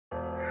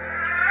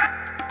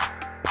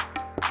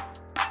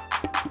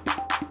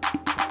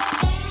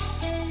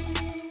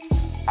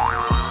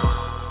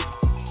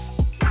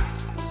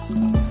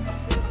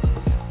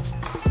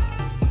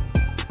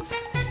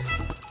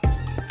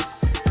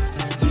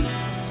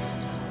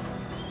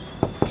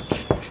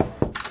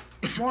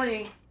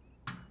Morning.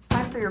 It's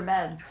time for your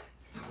meds.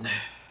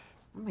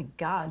 Oh my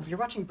God, you're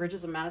watching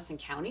Bridges of Madison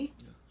County?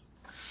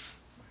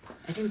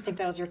 I didn't think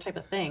that was your type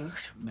of thing.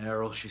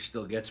 Meryl, she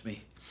still gets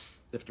me.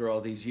 After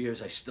all these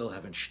years, I still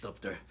haven't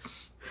stopped her.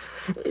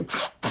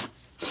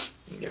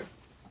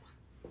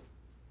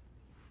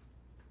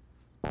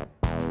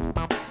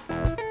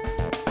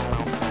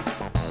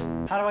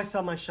 How do I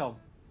sell my show?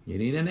 You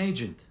need an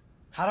agent.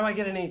 How do I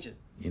get an agent?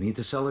 You need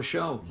to sell a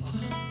show.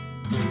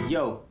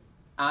 Yo,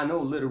 I know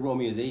Little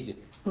Romeo's agent.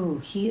 Ooh,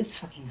 he is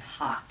fucking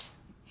hot.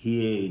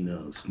 He ain't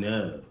no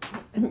Snow.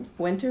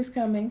 Winter's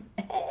coming.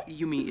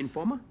 You mean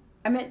Informer?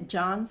 I meant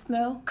Jon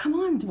Snow. Come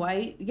on,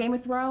 Dwight. Game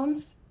of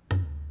Thrones.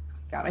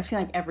 God, I've seen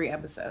like every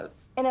episode.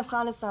 In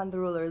Afghanistan, the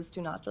rulers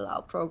do not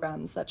allow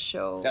programs that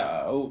show...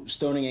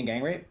 stoning and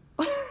gang rape?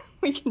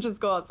 We can just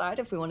go outside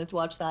if we wanted to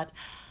watch that.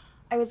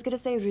 I was gonna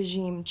say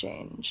regime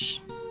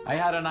change. I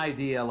had an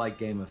idea like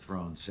Game of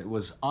Thrones. It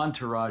was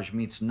Entourage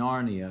meets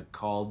Narnia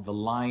called The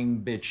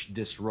Lying Bitch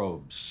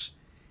Disrobes.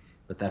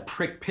 But that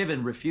prick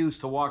Piven refused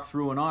to walk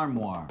through an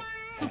armoire.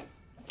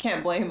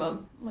 Can't blame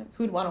him. Like,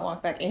 who'd want to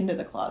walk back into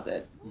the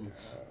closet?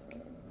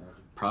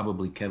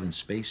 Probably Kevin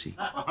Spacey.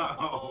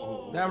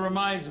 That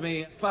reminds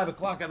me, at 5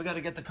 o'clock, I've got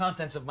to get the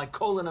contents of my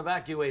colon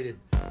evacuated.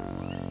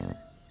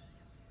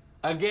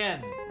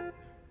 Again.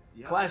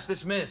 Yeah. Class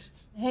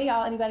dismissed. Hey,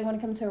 y'all, anybody want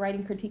to come to a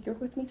writing critique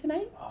group with me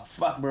tonight? Oh,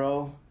 fuck,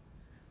 bro.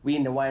 We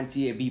in the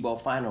YMCA b-ball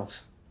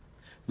finals.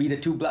 We the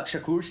two Black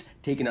Shakurs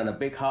taking on the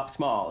Big Hop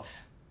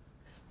Smalls.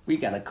 We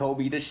gonna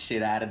Kobe the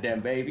shit out of them,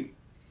 baby.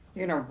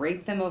 You're gonna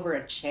rape them over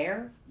a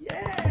chair?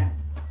 Yeah.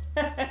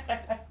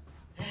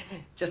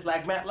 Just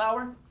like Matt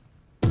Lauer.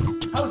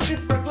 How's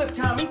this for a clip,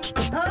 Tommy?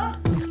 Huh?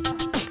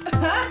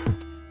 Huh?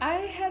 I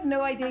had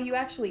no idea you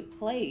actually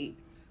played.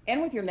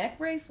 And with your neck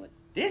brace? What?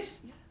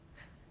 This?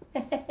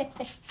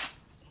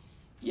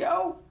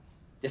 Yo,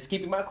 just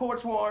keeping my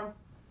cords warm.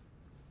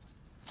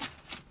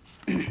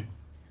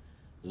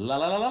 La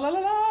la la la la la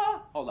la.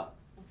 Hold on.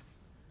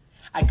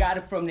 I got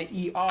it from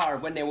the ER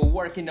when they were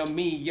working on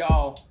me,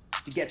 y'all.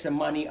 To get some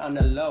money on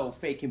the low,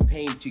 faking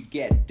pain to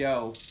get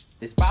dough.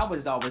 This spot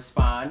was always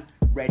fine,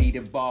 ready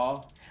to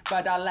ball.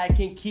 But all I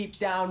can keep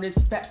down is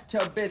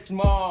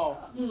Pepto-Bismol.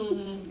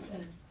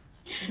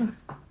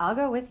 I'll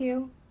go with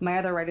you. My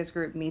other writers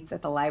group meets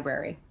at the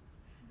library.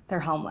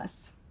 They're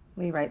homeless.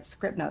 We write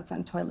script notes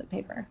on toilet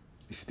paper.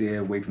 Stay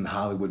away from the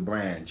Hollywood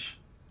branch.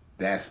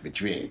 That's for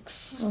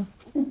tricks.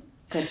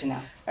 Good to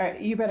know. All right,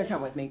 you better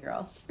come with me,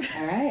 girl.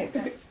 All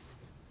right.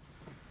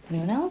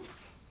 Anyone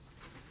else?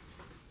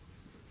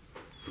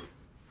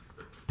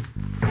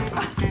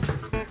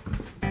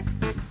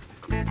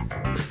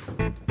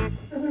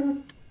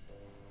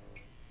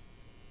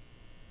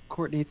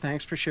 Courtney,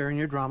 thanks for sharing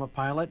your drama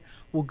pilot.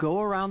 We'll go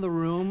around the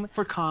room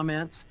for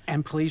comments,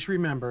 and please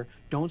remember,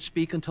 don't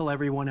speak until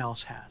everyone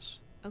else has.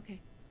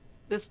 Okay.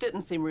 This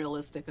didn't seem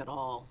realistic at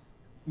all.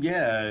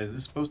 Yeah, is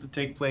this supposed to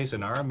take place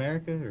in our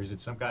America, or is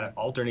it some kind of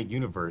alternate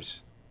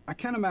universe? I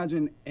can't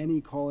imagine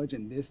any college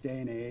in this day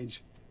and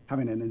age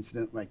having an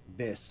incident like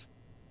this.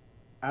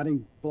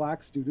 Adding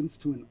black students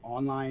to an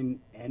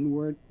online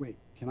N-word. Wait,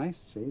 can I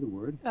say the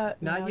word?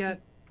 Not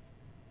yet.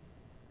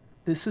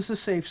 This is a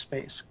safe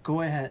space.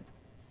 Go ahead.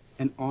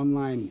 An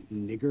online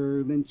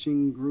nigger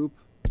lynching group?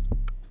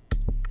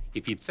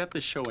 If you'd set the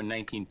show in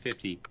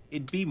 1950,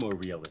 it'd be more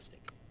realistic.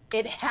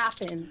 It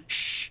happened.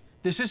 Shh.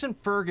 This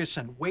isn't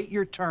Ferguson. Wait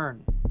your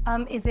turn.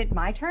 Is it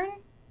my turn?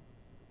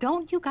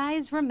 Don't you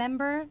guys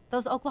remember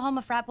those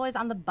Oklahoma frat boys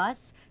on the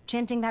bus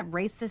chanting that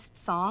racist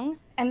song?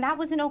 And that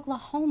was in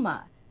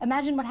Oklahoma.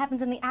 Imagine what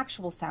happens in the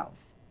actual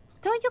South.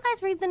 Don't you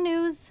guys read the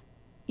news?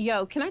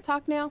 Yo, can I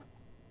talk now?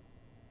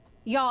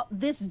 Y'all,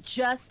 this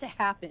just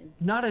happened.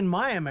 Not in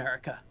my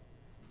America.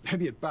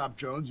 Maybe at Bob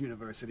Jones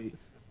University.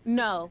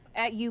 No,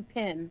 at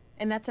UPenn,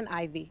 and that's an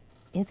Ivy.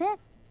 Is it?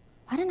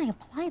 Why didn't I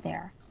apply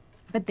there?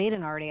 But they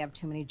didn't already have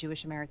too many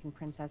Jewish American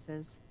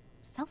princesses.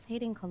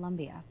 Self-hating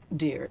Columbia.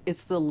 Dear,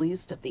 it's the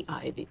least of the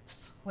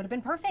Ivies. Would have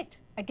been perfect.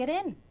 I'd get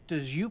in.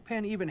 Does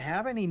UPenn even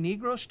have any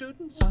Negro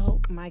students? Oh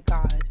my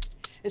God.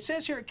 It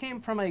says here it came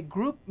from a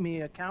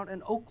GroupMe account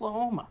in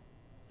Oklahoma.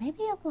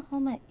 Maybe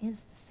Oklahoma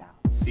is the South.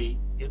 See,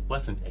 it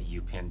wasn't a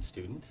UPenn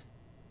student.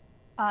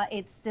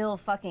 It's still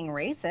fucking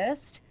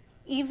racist.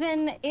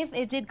 Even if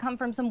it did come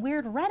from some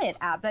weird Reddit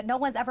app that no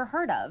one's ever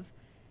heard of.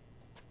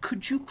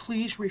 Could you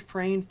please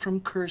refrain from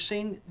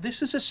cursing?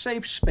 This is a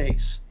safe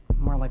space.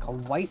 More like a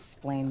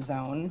white-splain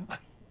zone.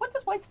 What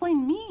does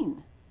white-splain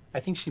mean? I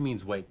think she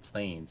means White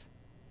Plains.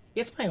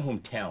 It's my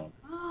hometown.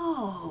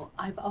 Oh,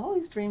 I've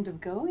always dreamed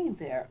of going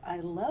there. I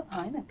love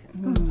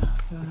Heineken.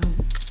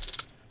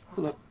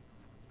 Look,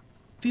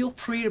 feel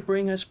free to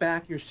bring us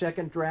back your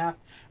second draft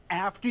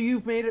after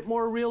you've made it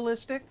more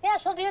realistic. Yeah,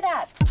 she'll do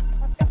that.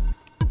 Let's go.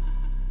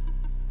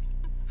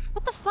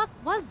 What the fuck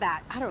was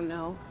that? I don't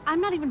know.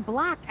 I'm not even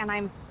black, and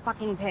I'm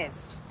fucking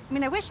pissed. I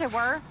mean, I wish I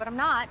were, but I'm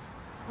not.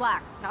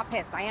 Black, not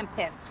pissed. I am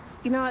pissed.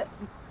 You know what?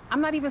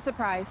 I'm not even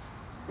surprised.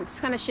 This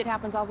kind of shit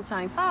happens all the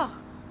time. Ugh.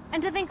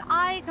 And to think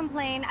I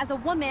complain as a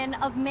woman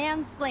of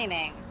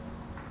mansplaining.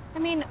 I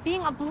mean,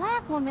 being a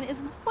black woman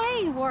is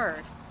way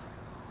worse.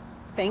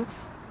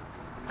 Thanks.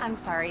 I'm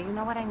sorry, you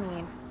know what I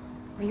mean.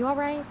 Are you all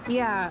right?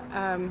 Yeah,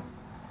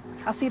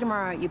 I'll see you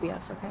tomorrow at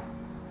UBS, okay?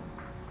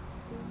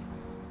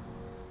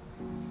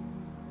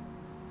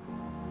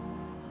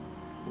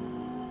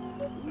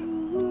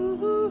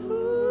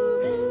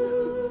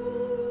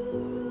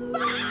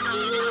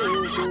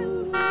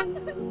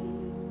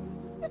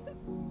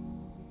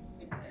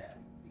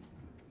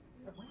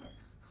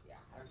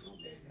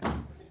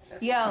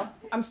 Yo,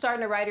 I'm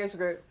starting a writers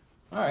group.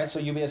 All right, so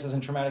UBS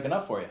isn't traumatic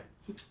enough for you.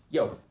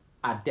 Yo,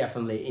 I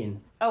definitely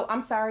in. Oh,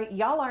 I'm sorry,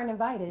 y'all aren't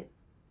invited.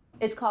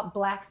 It's called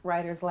Black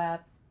Writers Lab.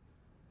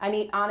 I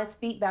need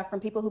honest feedback from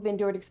people who've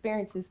endured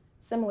experiences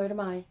similar to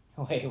mine.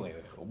 Wait,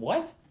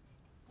 what?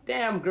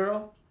 Damn,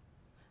 girl.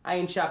 I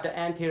ain't shopped at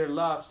Anteater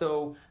Love,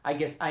 so I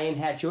guess I ain't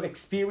had your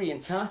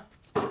experience, huh?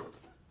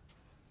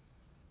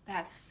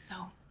 That's so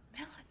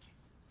militant.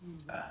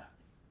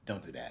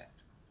 Don't do that.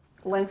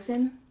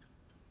 Langston?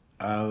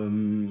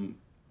 I'm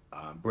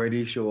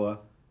pretty sure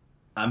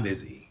I'm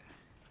busy.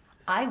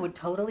 I would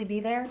totally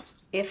be there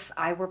if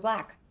I were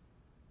black.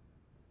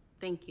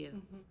 Thank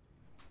you.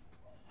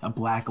 A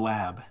black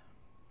lab.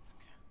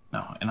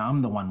 No, and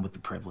I'm the one with the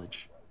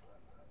privilege.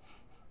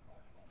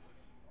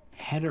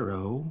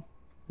 Hetero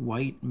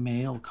white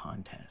male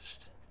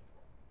contest.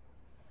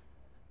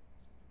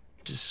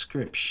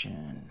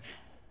 Description.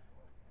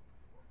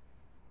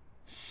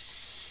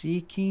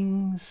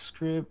 Seeking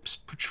scripts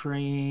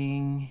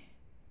portraying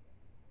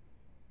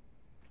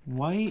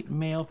white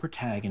male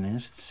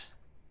protagonists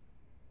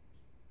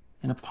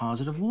in a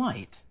positive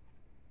light.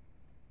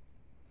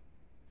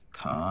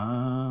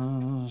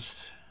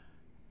 Cost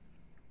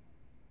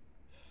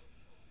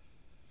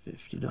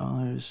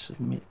 $50.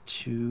 Submit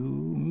to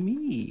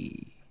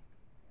me.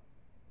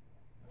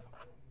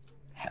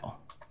 Hell.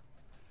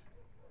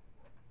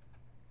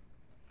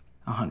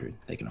 100.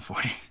 They can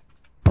afford it.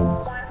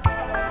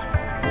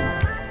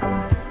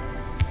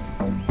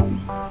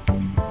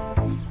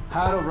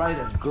 How to write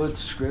a good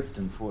script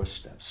in 4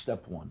 steps.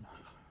 Step 1,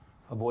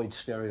 avoid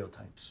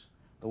stereotypes.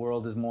 The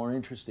world is more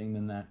interesting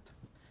than that.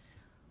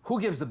 Who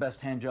gives the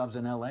best hand jobs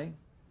in LA?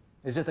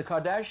 Is it the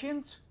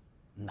Kardashians?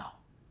 No.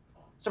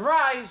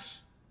 Surprise!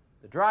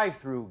 The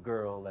drive-through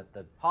girl at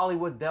the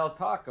Hollywood Del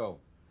Taco.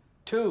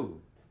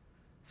 2,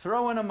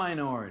 throw in a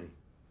minority.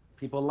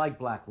 People like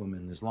black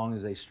women as long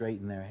as they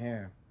straighten their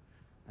hair.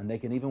 And they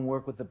can even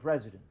work with the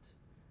president.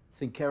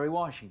 Think Kerry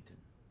Washington,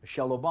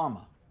 Michelle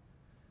Obama.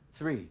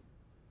 3,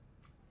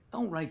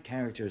 don't write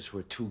characters who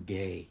are too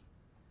gay.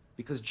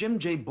 Because Jim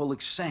J.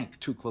 Bullock sank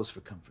too close for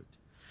comfort.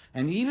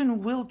 And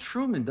even Will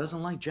Truman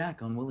doesn't like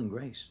Jack on Will and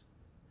Grace.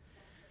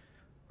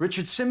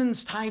 Richard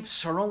Simmons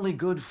types are only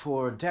good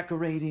for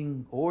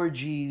decorating,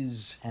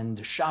 orgies,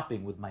 and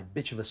shopping with my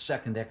bitch of a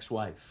second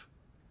ex-wife.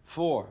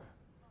 4,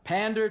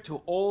 pander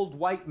to old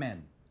white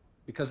men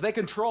because they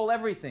control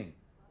everything.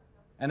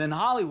 And in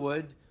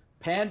Hollywood,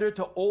 pander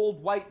to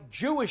old white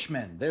Jewish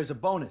men. There's a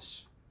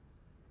bonus.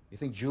 You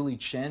think Julie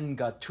Chen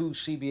got 2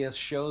 CBS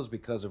shows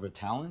because of her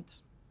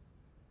talent?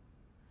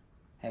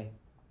 Hey,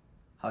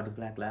 how'd the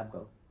Black Lab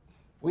go?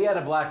 We had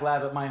a black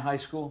lab at my high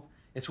school.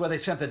 It's where they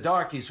sent the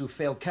darkies who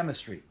failed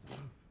chemistry.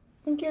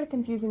 I think you're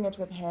confusing it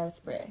with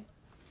Hairspray.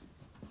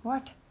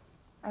 What?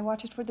 I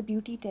watch it for the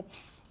beauty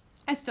tips.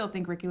 I still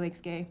think Ricky Lake's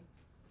gay,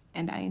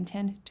 and I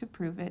intend to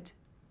prove it.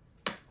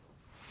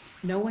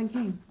 No one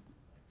came.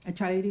 I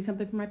try to do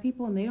something for my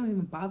people, and they don't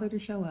even bother to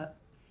show up.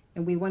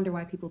 And we wonder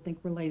why people think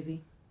we're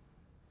lazy.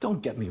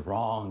 Don't get me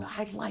wrong,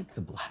 I like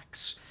the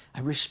blacks. I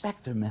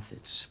respect their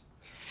methods.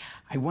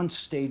 I once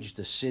staged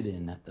a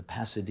sit-in at the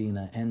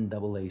Pasadena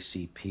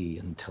NAACP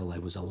until I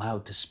was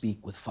allowed to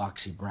speak with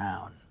Foxy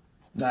Brown.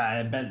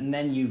 But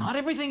then you... Not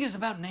everything is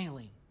about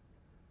nailing.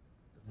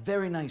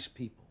 Very nice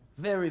people,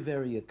 very,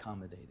 very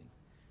accommodating.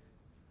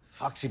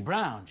 Foxy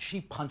Brown, she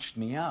punched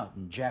me out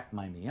and jacked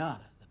my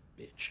Miata,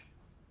 the bitch.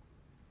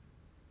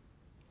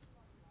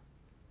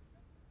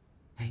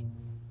 Hey.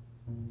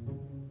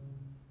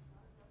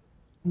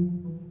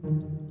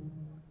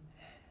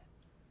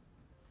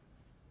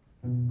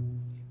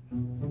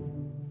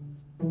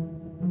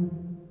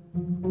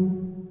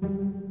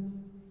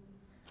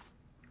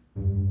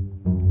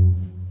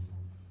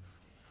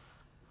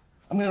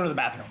 I'm gonna go to the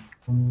bathroom.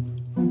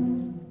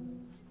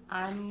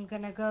 I'm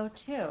gonna go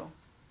too.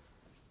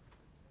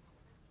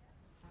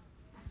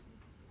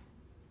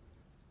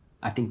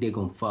 I think they're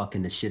gonna fuck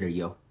in the shitter,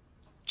 yo.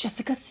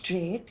 Jessica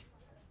straight?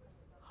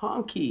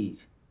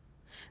 Honkies.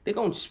 They're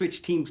gonna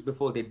switch teams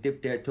before they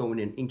dip their toe in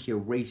an inky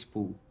race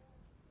pool.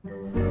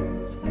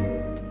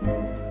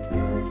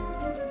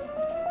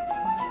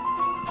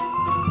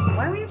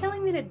 Why were you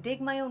telling me to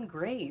dig my own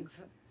grave?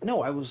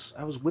 No, I was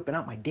whipping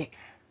out my dick.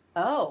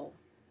 Oh.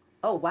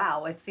 Oh,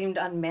 wow. It seemed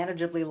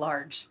unmanageably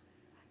large.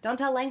 Don't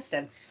tell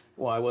Langston.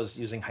 Well, I was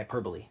using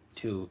hyperbole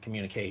to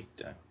communicate.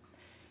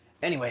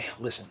 Anyway,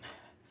 listen.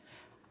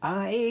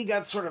 I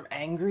got sort of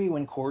angry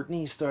when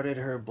Courtney started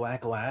her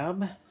Black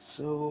Lab,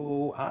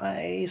 so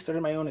I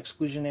started my own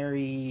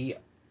exclusionary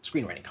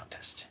screenwriting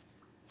contest.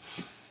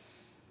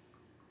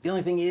 The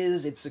only thing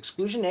is, its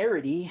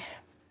exclusionarity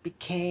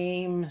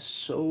became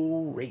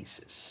so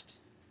racist.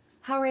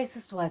 How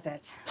racist was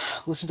it?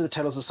 Listen to the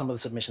titles of some of the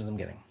submissions I'm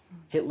getting.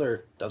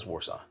 Hitler does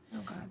Warsaw. Oh,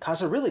 God.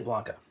 Casa Really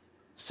Blanca.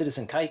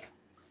 Citizen Kike.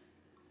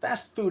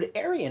 Fast Food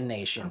Aryan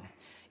Nation.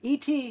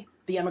 E.T.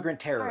 the Emigrant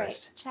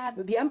Terrorist. All right,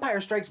 Chad. The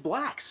Empire Strikes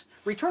Blacks.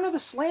 Return of the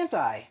Slant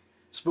Eye.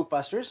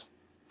 Spookbusters.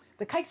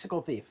 The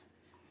Kikesicle Thief.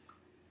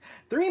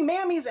 3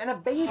 Mammies and a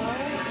Baby.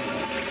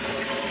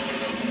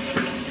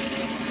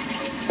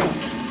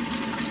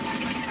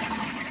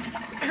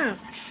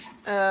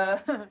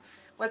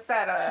 What's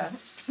that?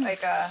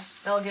 Like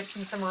Mel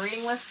Gibson summer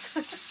reading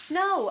list?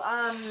 No,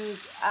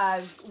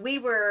 we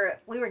were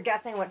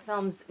guessing what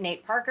films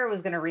Nate Parker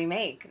was gonna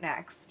remake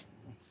next.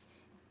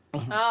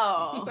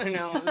 Oh, who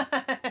knows?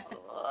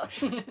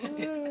 You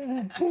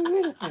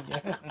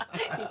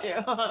do.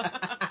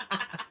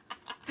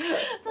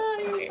 Oh,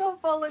 you're so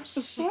full of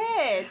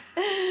shit.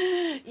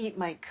 Eat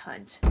my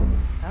cunt.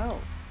 Oh.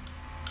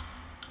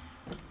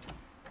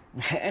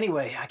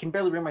 Anyway, I can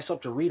barely bring myself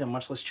to read them,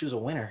 much less choose a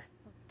winner.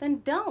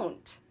 Then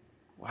don't.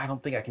 Well, I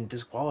don't think I can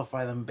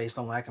disqualify them based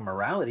on lack of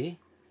morality.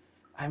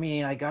 I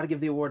mean, I gotta give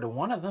the award to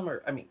one of them,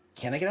 or, I mean,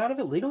 can I get out of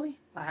it legally?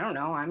 I don't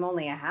know. I'm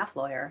only a half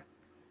lawyer.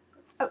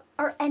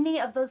 Are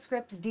any of those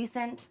scripts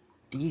decent?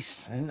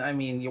 Decent? I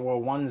mean, well,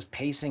 one's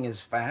pacing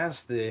is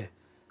fast, the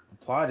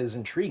plot is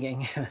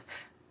intriguing,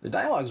 the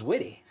dialogue's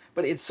witty,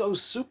 but it's so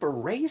super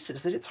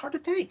racist that it's hard to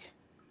take.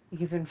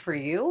 Even for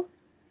you?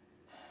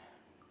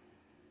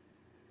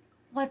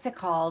 What's it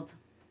called?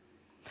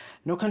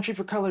 No Country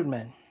for Colored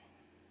Men.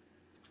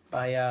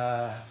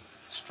 By,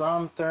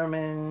 Strom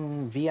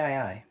Thurmond, Vee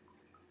Aye Aye.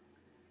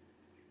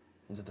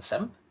 Is it the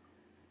 7th?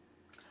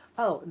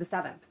 Oh, the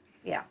 7th.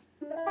 Yeah.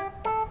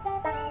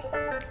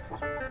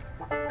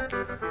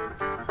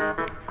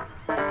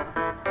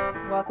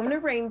 Welcome to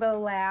Rainbow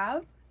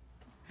Lab.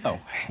 Oh.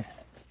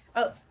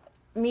 Oh,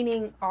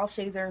 meaning all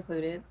shades are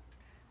included.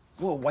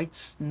 Well,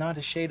 white's not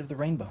a shade of the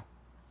rainbow.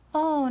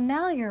 Oh,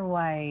 now you're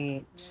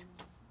white.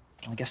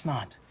 I guess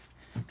not.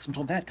 Because I'm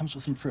told that comes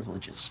with some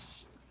privileges.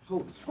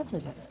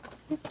 Privileges.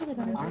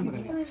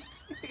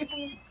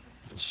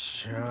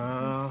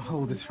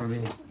 Hold this for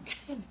me.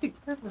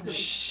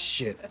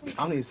 Shit,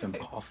 I'll need some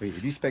coffee.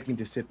 If you expect me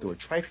to sit through a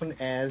trifling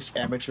ass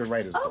amateur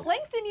writer's Oh, group.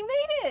 Langston, you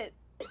made it.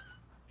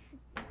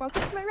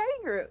 Welcome to my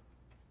writing group.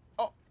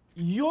 Oh,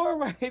 your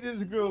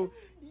writer's group.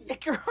 Yeah,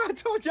 girl, I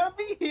told you I'd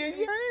be here.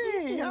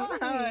 Yay!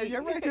 Hi,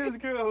 your writer's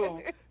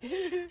group.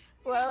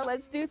 Well,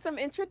 let's do some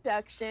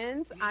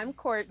introductions. I'm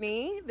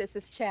Courtney. This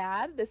is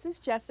Chad. This is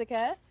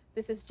Jessica.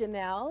 This is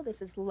Janelle.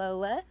 This is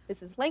Lola.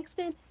 This is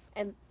Langston.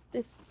 And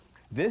this...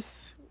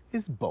 This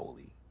is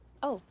Bowley.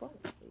 Oh,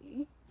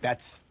 Bowley.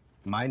 That's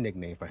my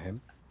nickname for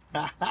him.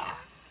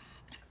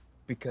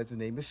 Because the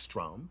name is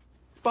Strom.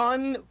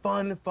 Fun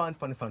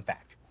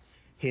fact.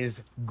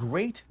 His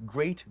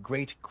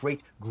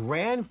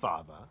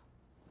great-great-great-great-grandfather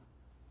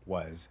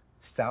was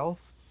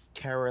South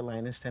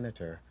Carolina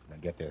Senator, now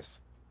get this,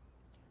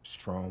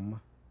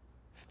 Strom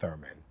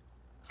Thurmond.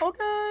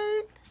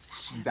 Okay.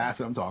 That's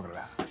what I'm talking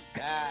about.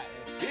 That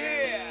is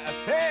yes,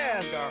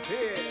 girl,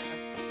 here.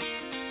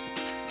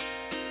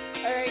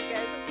 All right,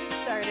 guys, let's get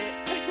started.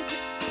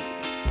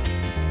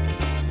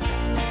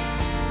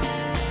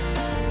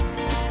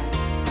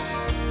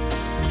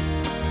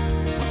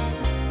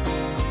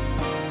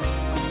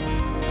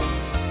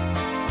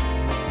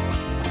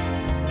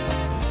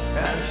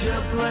 As you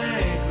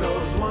blink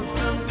those once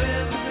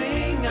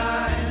convincing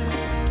eyes,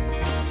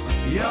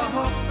 your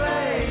whole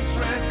face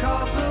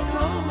recalls the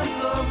moments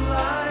of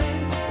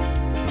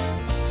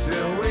life.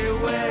 Still we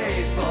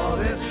wait for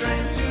this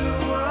train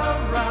to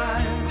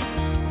arrive.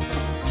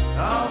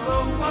 All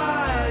the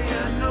while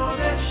you know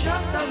that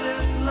shut down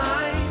this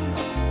line.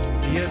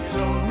 You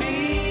told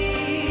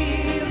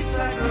me to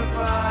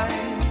sacrifice.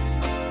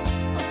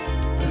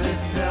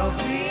 This tells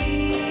me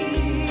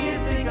you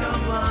think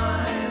I'm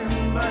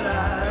lying, but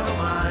I don't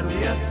mind.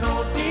 You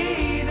told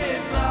me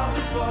this all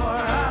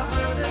before. I've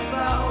heard this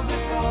all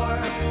before.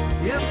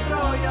 You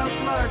throw your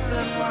flirts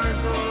and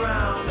words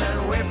around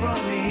and wait for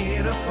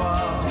me to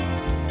fall.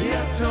 You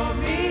told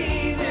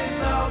me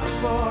this all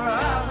before.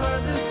 I've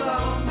heard this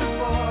song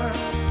before,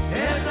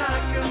 and I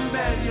can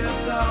bet you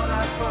thought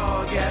I'd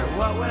forget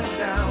what went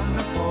down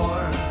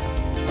before.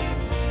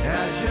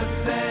 As you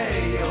say